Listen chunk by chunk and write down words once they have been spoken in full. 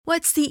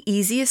What's the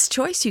easiest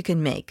choice you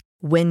can make?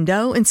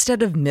 Window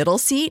instead of middle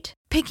seat?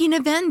 Picking a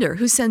vendor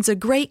who sends a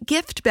great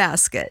gift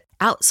basket?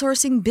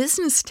 Outsourcing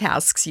business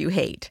tasks you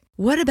hate?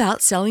 What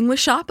about selling with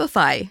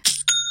Shopify?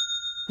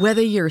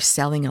 Whether you're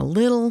selling a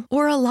little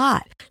or a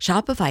lot,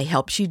 Shopify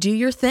helps you do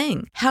your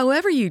thing,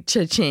 however you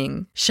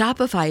cha-ching.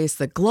 Shopify is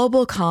the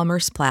global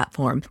commerce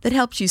platform that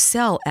helps you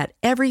sell at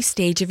every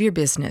stage of your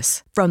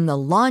business. From the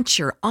launch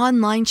your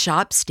online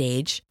shop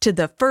stage to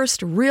the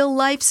first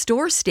real-life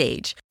store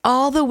stage,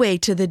 all the way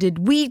to the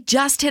did we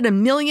just hit a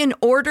million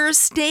orders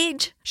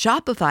stage.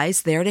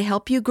 Shopify's there to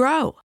help you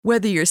grow.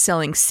 Whether you're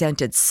selling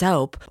scented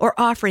soap or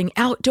offering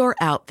outdoor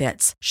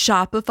outfits,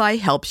 Shopify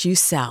helps you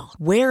sell.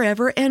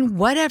 Wherever and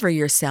whatever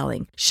you're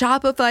selling,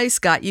 Shopify's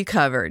got you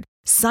covered.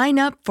 Sign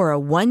up for a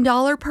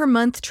 $1 per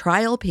month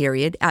trial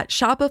period at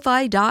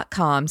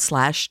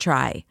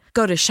shopify.com/try.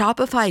 Go to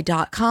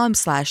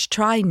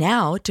shopify.com/try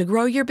now to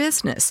grow your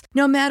business,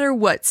 no matter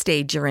what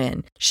stage you're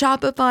in.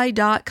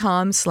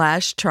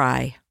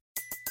 Shopify.com/try.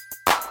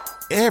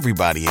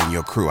 Everybody in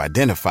your crew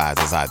identifies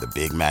as either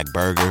Big Mac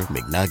Burger,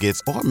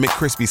 McNuggets, or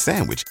McCrispy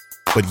Sandwich.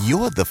 But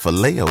you're the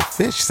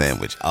Filet-O-Fish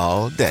Sandwich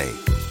all day.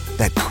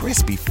 That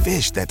crispy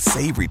fish, that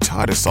savory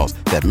tartar sauce,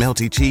 that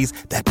melty cheese,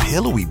 that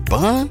pillowy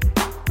bun.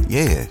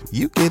 Yeah,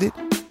 you get it.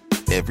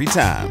 Every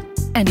time.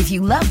 And if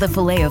you love the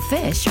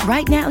Filet-O-Fish,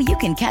 right now you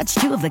can catch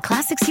two of the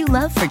classics you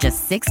love for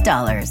just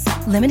 $6.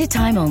 Limited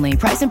time only.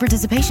 Price and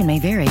participation may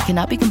vary.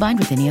 Cannot be combined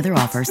with any other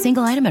offer.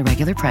 Single item at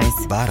regular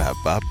price.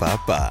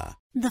 Ba-da-ba-ba-ba.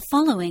 The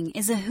following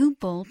is a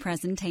Hoop Ball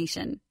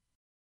presentation.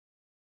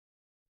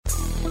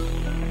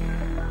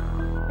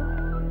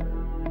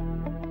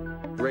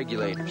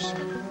 Regulators.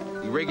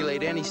 We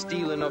regulate any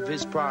stealing of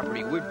his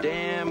property. We're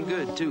damn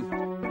good, too.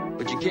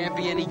 But you can't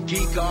be any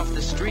geek off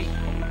the street.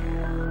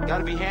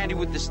 Gotta be handy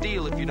with the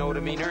steel, if you know what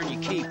I mean. Earn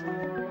your keep.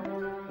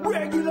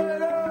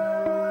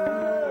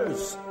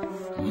 Regulators!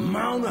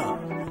 Mount up.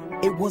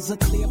 It was a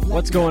clear...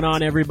 What's going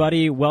on,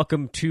 everybody?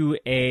 Welcome to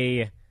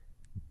a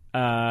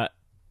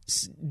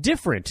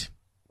different,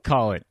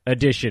 call it,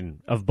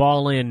 edition of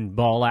Ball In,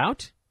 Ball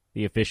Out,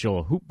 the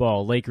official Hoop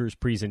Ball Lakers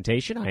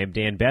presentation. I am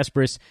Dan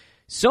Besbris,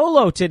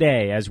 solo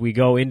today as we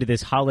go into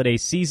this holiday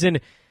season,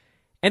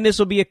 and this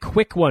will be a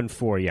quick one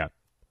for you.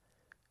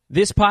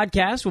 This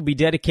podcast will be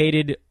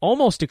dedicated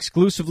almost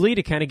exclusively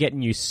to kind of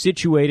getting you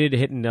situated,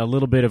 hitting a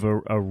little bit of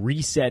a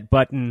reset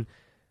button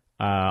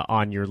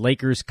on your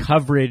Lakers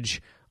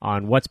coverage,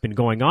 on what's been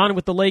going on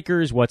with the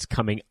Lakers, what's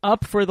coming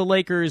up for the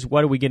Lakers,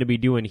 what are we going to be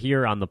doing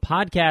here on the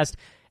podcast.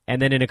 And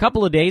then in a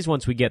couple of days,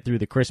 once we get through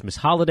the Christmas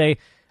holiday,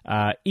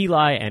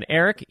 Eli and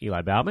Eric,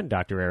 Eli Bauman,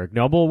 Dr. Eric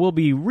Noble, will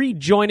be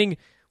rejoining.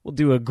 We'll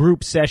do a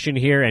group session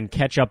here and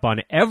catch up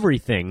on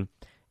everything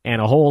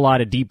and a whole lot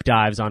of deep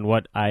dives on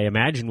what I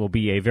imagine will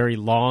be a very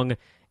long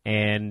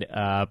and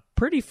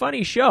pretty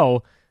funny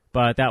show,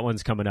 but that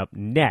one's coming up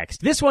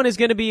next. This one is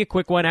going to be a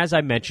quick one. As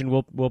I mentioned,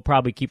 we'll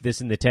probably keep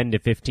this in the 10 to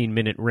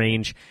 15-minute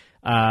range.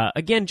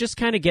 Again, just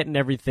kind of getting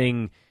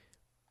everything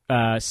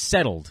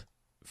settled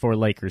for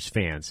Lakers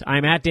fans.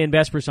 I'm at Dan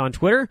Besbris on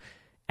Twitter,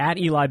 at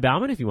Eli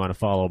Bauman if you want to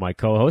follow my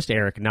co-host,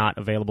 Eric, not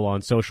available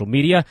on social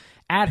media.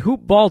 At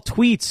Hoopball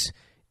Tweets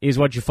is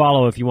what you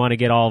follow if you want to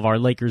get all of our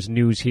Lakers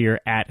news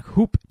here at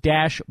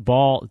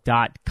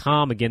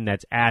hoop-ball.com. Again,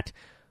 that's at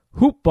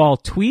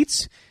Hoopball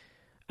Tweets.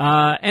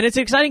 And it's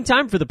an exciting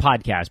time for the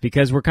podcast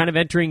because we're kind of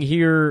entering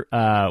here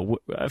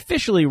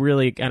officially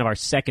really kind of our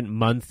second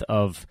month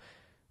of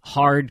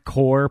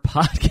hardcore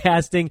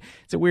podcasting.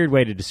 It's a weird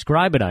way to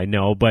describe it, I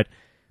know, but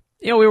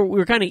you know, we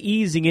were kind of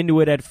easing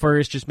into it at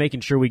first, just making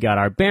sure we got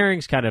our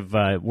bearings, kind of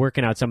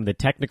working out some of the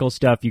technical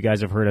stuff. You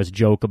guys have heard us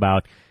joke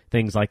about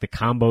things like the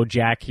combo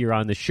jack here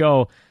on the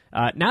show.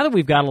 Now that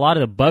we've got a lot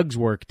of the bugs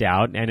worked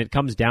out, and it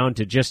comes down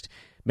to just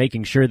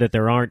making sure that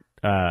there aren't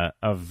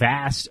a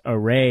vast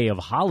array of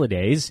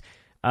holidays,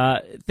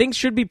 things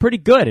should be pretty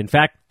good. In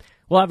fact,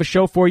 we'll have a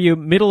show for you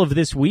middle of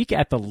this week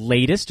at the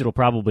latest. It'll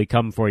probably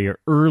come for you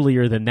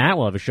earlier than that.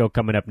 We'll have a show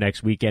coming up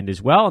next weekend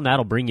as well, and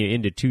that'll bring you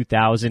into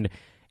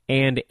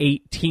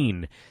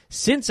 2018.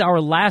 Since our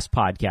last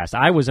podcast,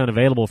 I was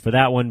unavailable for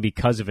that one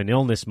because of an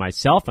illness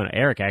myself, and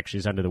Eric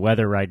actually is under the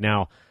weather right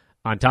now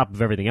on top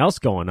of everything else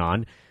going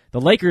on.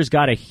 The Lakers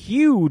got a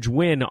huge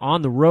win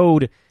on the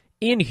road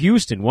in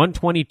Houston,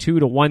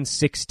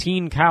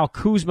 122-116. Kyle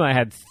Kuzma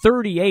had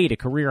 38, a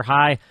career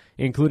high,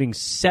 including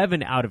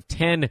 7 out of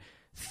 10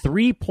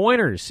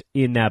 three-pointers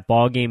in that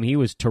ballgame. He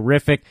was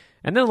terrific.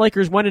 And then the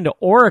Lakers went into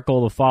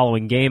Oracle the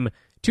following game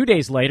 2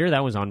 days later.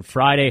 That was on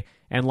Friday,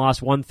 and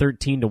lost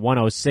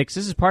 113-106.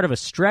 This is part of a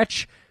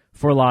stretch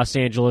for Los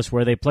Angeles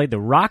where they played the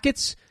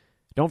Rockets.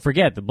 Don't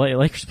forget, the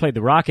Lakers played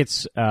the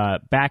Rockets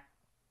back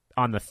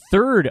on the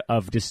 3rd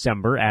of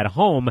December at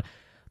home.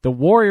 The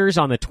Warriors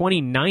on the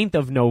 29th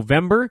of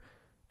November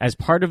as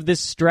part of this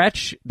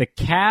stretch. The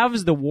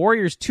Cavs, the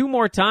Warriors 2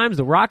 more times,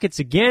 the Rockets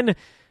again.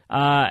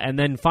 And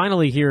then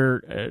finally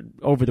here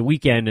over the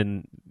weekend,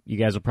 and you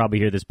guys will probably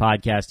hear this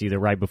podcast either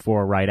right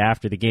before or right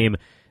after the game,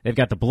 they've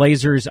got the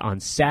Blazers on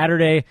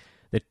Saturday.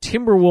 the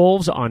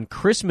Timberwolves on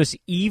Christmas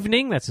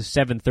evening. That's a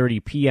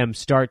 7:30 p.m.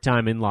 start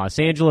time in Los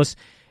Angeles.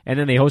 And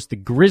then they host the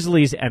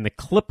Grizzlies and the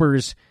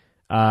Clippers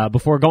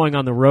before going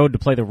on the road to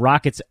play the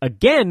Rockets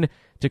again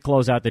to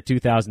close out the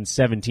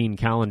 2017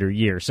 calendar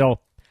year. So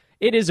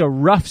it is a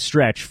rough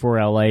stretch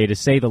for LA, to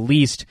say the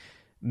least.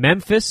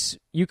 Memphis,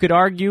 you could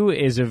argue,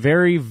 is a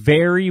very,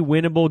 very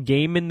winnable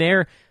game in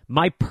there.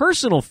 My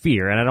personal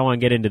fear, and I don't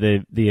want to get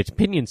into the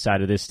opinion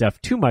side of this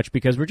stuff too much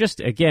because we're just,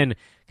 again,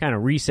 kind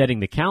of resetting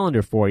the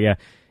calendar for you,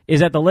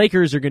 is that the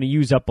Lakers are going to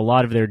use up a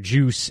lot of their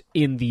juice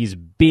in these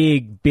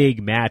big,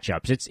 big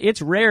matchups.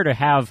 It's rare to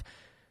have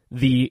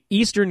the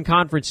Eastern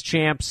Conference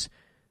champs,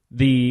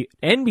 the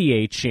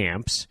NBA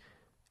champs,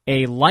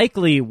 a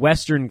likely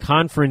Western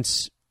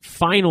Conference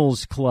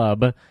finals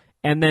club,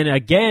 and then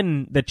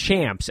again the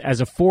champs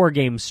as a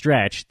 4-game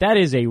stretch. That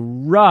is a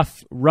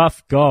rough,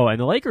 rough go, and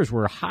the Lakers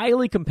were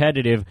highly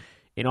competitive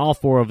in all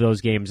 4 of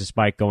those games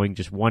despite going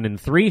just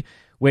 1-3,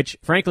 which,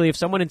 frankly, if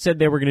someone had said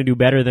they were going to do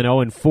better than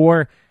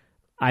 0-4,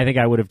 I think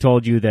I would have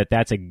told you that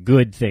that's a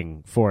good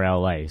thing for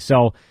LA.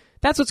 So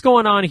that's what's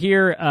going on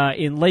here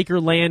in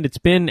Lakerland. It's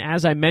been,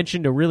 as I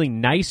mentioned, a really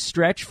nice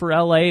stretch for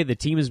LA. The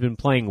team has been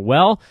playing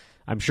well.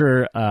 I'm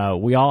sure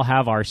we all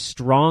have our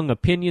strong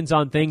opinions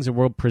on things, and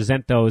we'll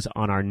present those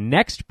on our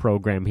next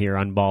program here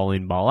on Ball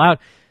In, Ball Out.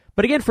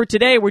 But again, for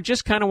today, we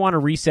just kind of want to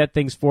reset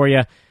things for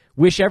you.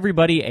 Wish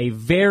everybody a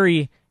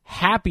very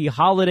happy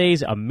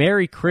holidays, a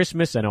Merry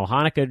Christmas. I know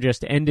Hanukkah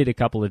just ended a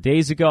couple of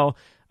days ago.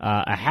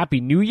 A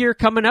Happy New Year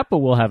coming up, but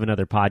we'll have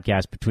another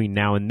podcast between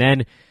now and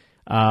then.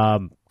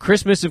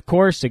 Christmas, of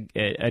course,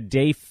 a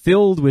day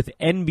filled with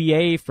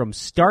NBA from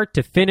start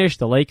to finish.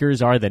 The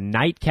Lakers are the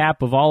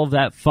nightcap of all of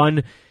that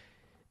fun.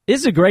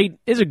 This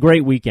is a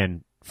great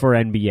weekend for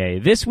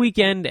NBA. This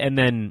weekend and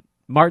then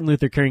Martin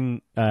Luther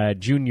King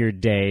Jr.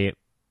 Day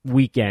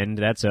weekend.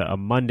 That's a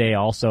Monday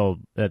also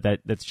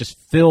that's just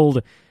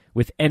filled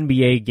with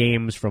NBA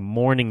games from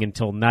morning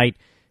until night.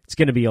 It's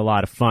going to be a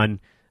lot of fun.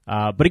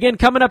 But again,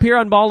 coming up here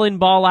on Ball In,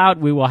 Ball Out,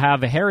 we will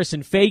have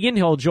Harrison Fagan.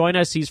 He'll join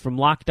us. He's from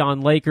Locked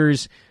On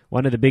Lakers,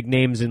 one of the big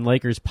names in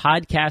Lakers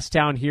podcast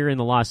town here in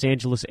the Los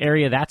Angeles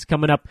area. That's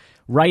coming up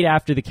right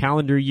after the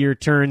calendar year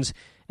turns.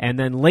 And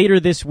then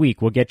later this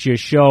week, we'll get you a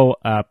show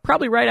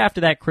probably right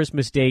after that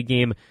Christmas Day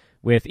game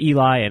with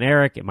Eli and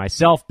Eric and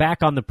myself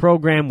back on the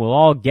program. We'll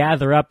all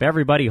gather up,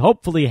 everybody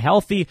hopefully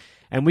healthy,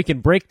 and we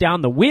can break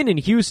down the win in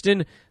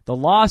Houston, the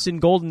loss in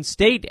Golden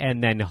State,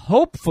 and then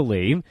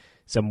hopefully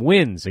some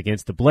wins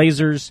against the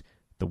Blazers,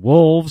 the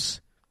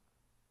Wolves,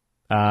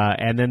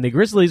 and then the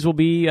Grizzlies will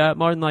be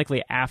more than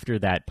likely after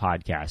that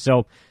podcast.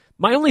 So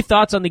my only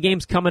thoughts on the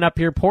games coming up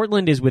here,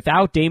 Portland is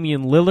without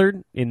Damian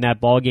Lillard in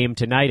that ball game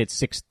tonight at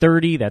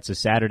 6:30. That's a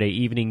Saturday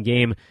evening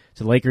game.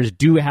 So the Lakers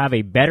do have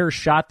a better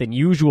shot than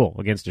usual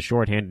against a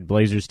shorthanded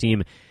Blazers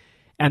team.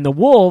 And the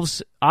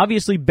Wolves,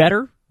 obviously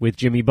better with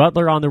Jimmy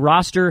Butler on the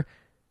roster.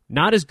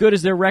 Not as good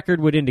as their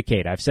record would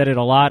indicate. I've said it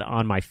a lot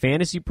on my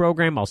fantasy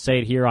program. I'll say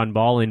it here on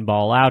Ball In,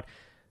 Ball Out.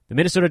 The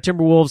Minnesota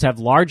Timberwolves have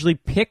largely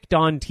picked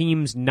on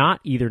teams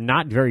either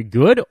not very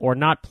good or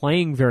not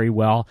playing very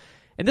well.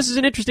 And this is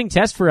an interesting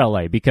test for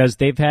LA because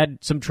they've had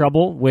some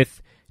trouble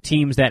with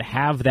teams that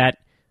have that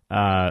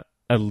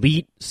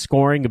elite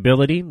scoring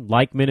ability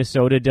like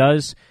Minnesota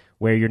does,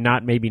 where you're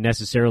not maybe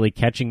necessarily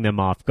catching them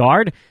off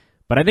guard.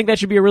 But I think that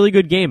should be a really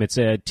good game. It's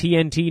a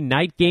TNT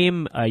night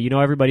game.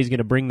 Everybody's going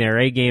to bring their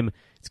A game.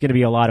 It's going to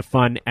be a lot of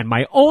fun. And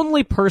my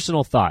only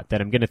personal thought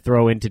that I'm going to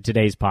throw into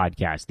today's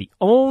podcast, the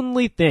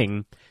only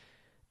thing,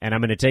 and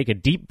I'm going to take a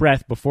deep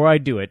breath before I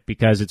do it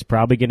because it's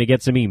probably going to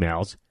get some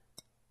emails.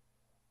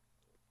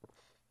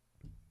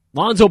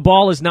 Lonzo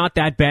Ball is not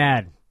that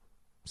bad.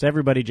 So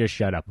everybody just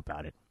shut up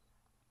about it.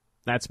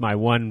 That's my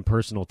one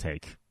personal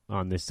take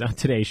on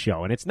today's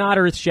show. And it's not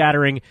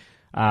earth-shattering.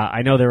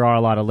 I know there are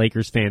a lot of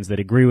Lakers fans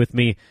that agree with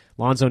me.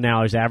 Lonzo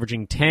now is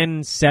averaging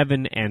 10,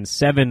 7, and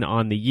 7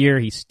 on the year.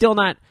 He's still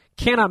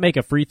cannot make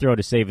a free throw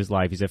to save his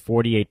life. He's at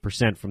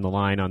 48% from the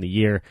line on the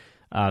year.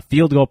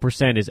 Field goal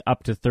percent is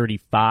up to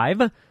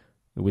 35. It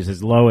was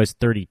as low as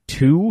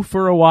 32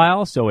 for a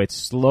while, so it's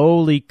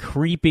slowly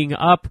creeping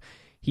up.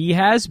 He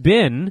has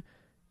been,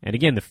 and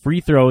again, the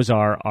free throws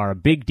are a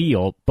big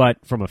deal,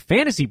 but from a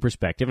fantasy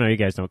perspective, I know you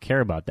guys don't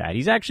care about that,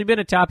 he's actually been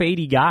a top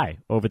 80 guy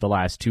over the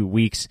last 2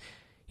 weeks.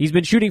 He's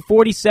been shooting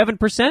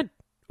 47%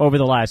 over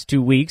the last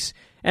 2 weeks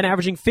and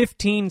averaging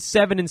 15,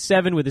 7, and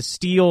 7 with a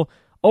steal,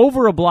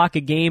 over a block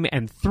a game,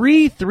 and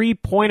 3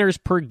 3-pointers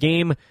per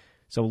game.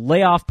 So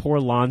lay off poor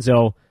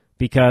Lonzo,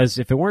 because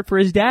if it weren't for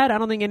his dad, I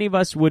don't think any of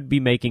us would be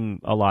making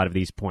a lot of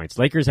these points.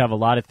 Lakers have a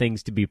lot of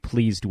things to be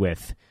pleased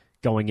with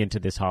going into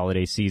this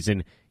holiday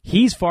season.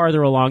 He's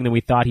farther along than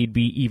we thought he'd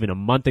be even a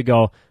month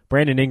ago.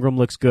 Brandon Ingram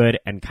looks good,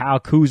 and Kyle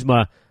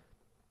Kuzma,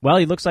 well,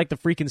 he looks like the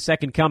freaking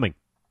second coming.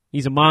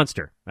 He's a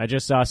monster. I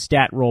just saw a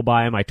stat roll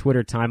by on my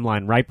Twitter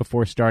timeline right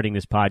before starting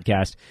this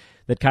podcast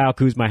that Kyle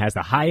Kuzma has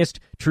the highest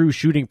true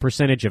shooting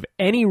percentage of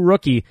any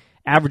rookie,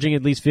 averaging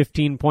at least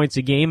 15 points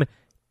a game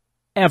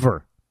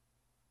ever.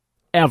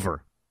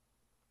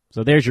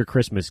 So there's your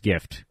Christmas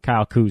gift,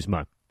 Kyle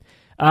Kuzma.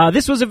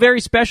 This was a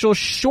very special,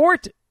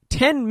 short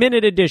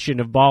 10-minute edition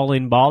of Ball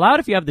In, Ball Out.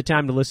 If you have the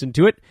time to listen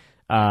to it,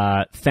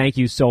 thank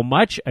you so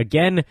much.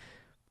 Again,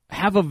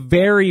 have a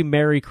very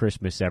Merry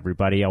Christmas,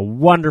 everybody. A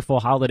wonderful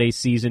holiday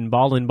season.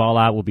 Ball In, Ball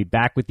Out will be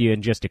back with you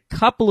in just a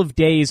couple of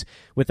days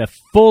with a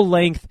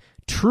full-length,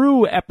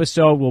 true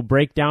episode. We'll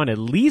break down at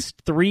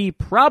least 3,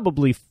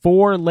 probably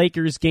 4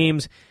 Lakers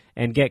games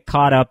and get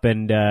caught up,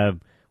 and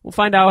we'll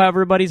find out how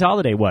everybody's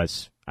holiday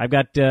was. I've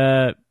got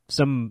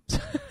some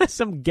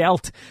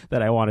gelt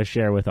that I want to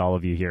share with all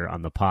of you here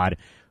on the pod.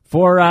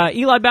 For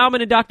Eli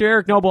Bauman and Dr.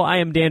 Eric Noble, I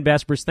am Dan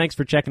Vespers. Thanks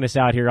for checking us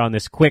out here on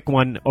this quick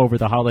one over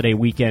the holiday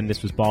weekend.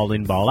 This was Ball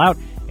In, Ball Out,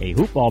 a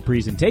hoop ball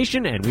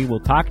presentation, and we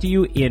will talk to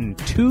you in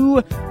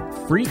 2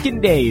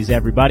 freaking days,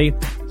 everybody.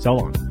 So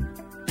long.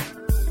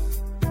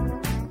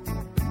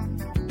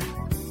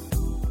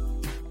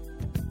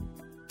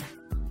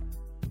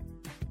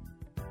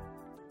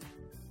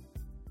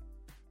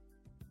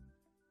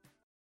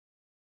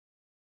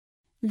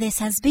 This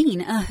has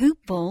been a Hoop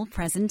Ball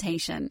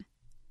presentation.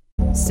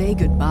 Say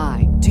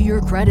goodbye to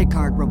your credit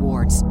card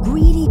rewards.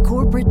 Greedy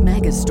corporate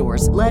mega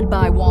stores, led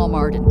by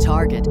Walmart and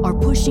Target, are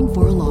pushing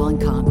for a law in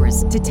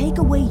Congress to take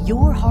away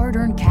your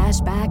hard-earned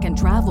cash back and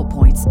travel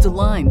points to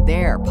line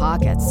their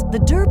pockets. The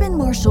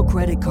Durbin-Marshall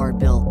credit card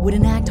bill would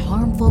enact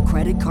harmful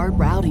credit card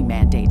routing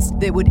mandates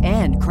that would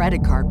end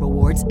credit card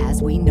rewards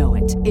as we know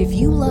it. If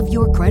you love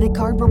your credit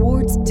card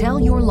rewards, tell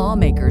your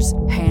lawmakers,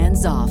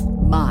 hands off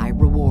my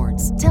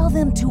rewards. Tell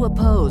them to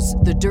oppose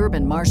the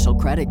Durbin-Marshall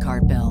credit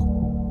card bill.